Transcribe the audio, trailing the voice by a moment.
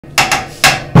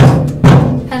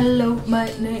Hello,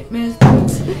 my name is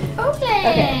Boots.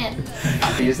 Okay.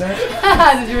 Use that?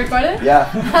 Did you record it? Yeah.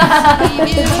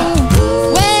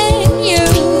 When you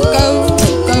go,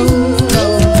 go, go,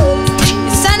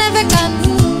 you son of a gun,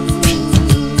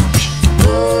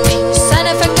 you son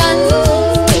of a gun,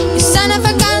 you son of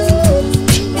a gun,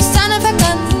 you son of a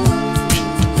gun.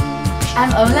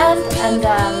 I'm Oland, and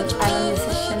I'm a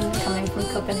musician coming from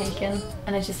Copenhagen,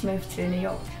 and I just moved to New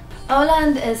York.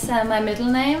 Oland is my middle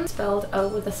name, spelled O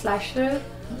with a slash through.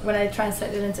 When I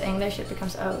translate it into English, it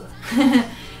becomes O.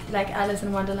 Like Alice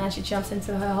in Wonderland, she jumps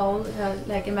into her whole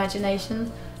like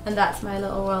imagination, and that's my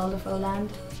little world of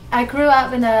Oland. I grew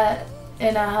up in a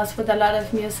house with a lot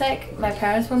of music. My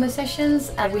parents were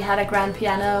musicians, and we had a grand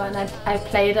piano, and I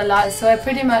played a lot. So I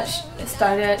pretty much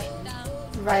started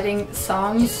writing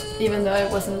songs, even though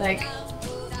it wasn't like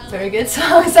very good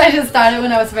songs. I just started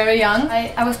when I was very young.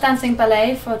 I was dancing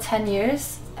ballet for 10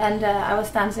 years, and I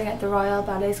was dancing at the Royal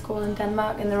Ballet School in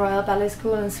Denmark and the Royal Ballet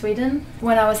School in Sweden.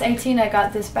 When I was 18, I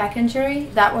got this back injury.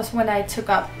 That was when I took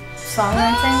up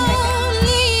songwriting.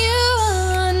 Only you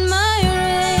on my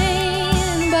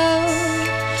rainbow,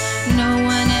 no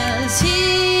one else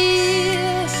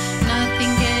here,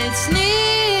 nothing gets near.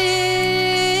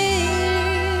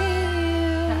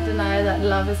 Can't deny that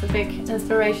love is a big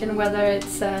inspiration, whether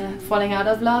it's falling out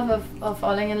of love or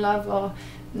falling in love, or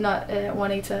not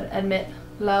wanting to admit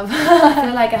love. I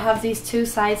feel like I have these two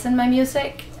sides in my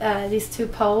music, these two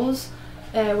poles,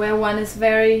 where one is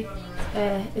very,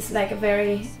 it's like a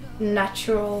very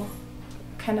natural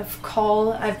kind of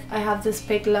call. I have this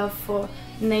big love for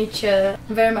nature,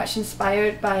 very much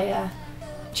inspired by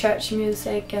church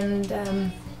music and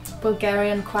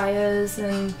Bulgarian choirs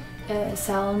and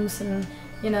psalms and,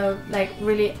 you know, like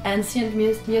really ancient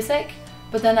music.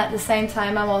 But then at the same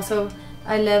time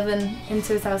I live in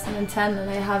 2010, and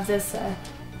I have this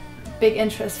big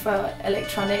interest for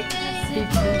electronic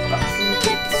beats and boxing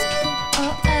beats.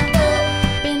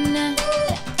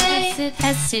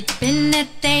 Has it been a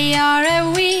day or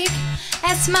a week?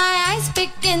 As my eyes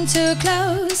begin to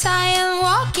close, I am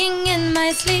walking in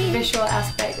my sleep. Visual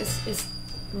aspect is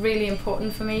really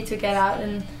important for me to get out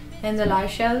in the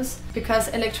live shows, because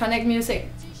electronic music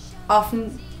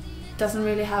often doesn't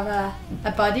really have a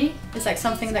body. It's like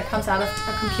something that comes out of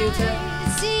a computer.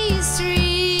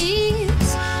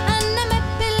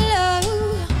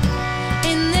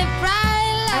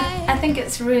 I think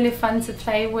it's really fun to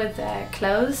play with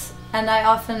clothes, and I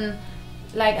often,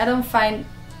 like, I don't find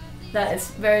that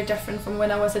it's very different from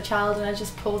when I was a child and I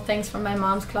just pulled things from my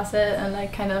mom's closet and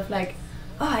like kind of like,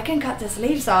 oh, I can cut the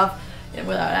sleeves off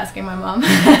without asking my mom.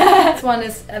 This one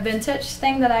is a vintage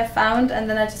thing that I found, and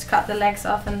then I just cut the legs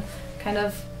off and kind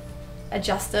of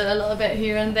adjust it a little bit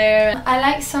here and there. I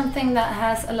like something that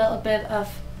has a little bit of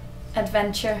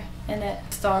adventure in it,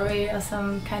 story or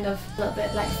some kind of little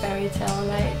bit like fairy tale,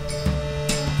 right?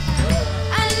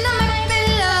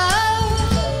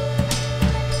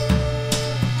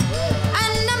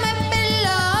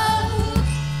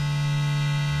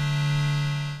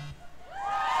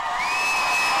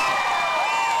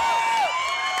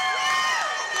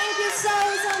 Thank you so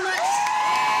much.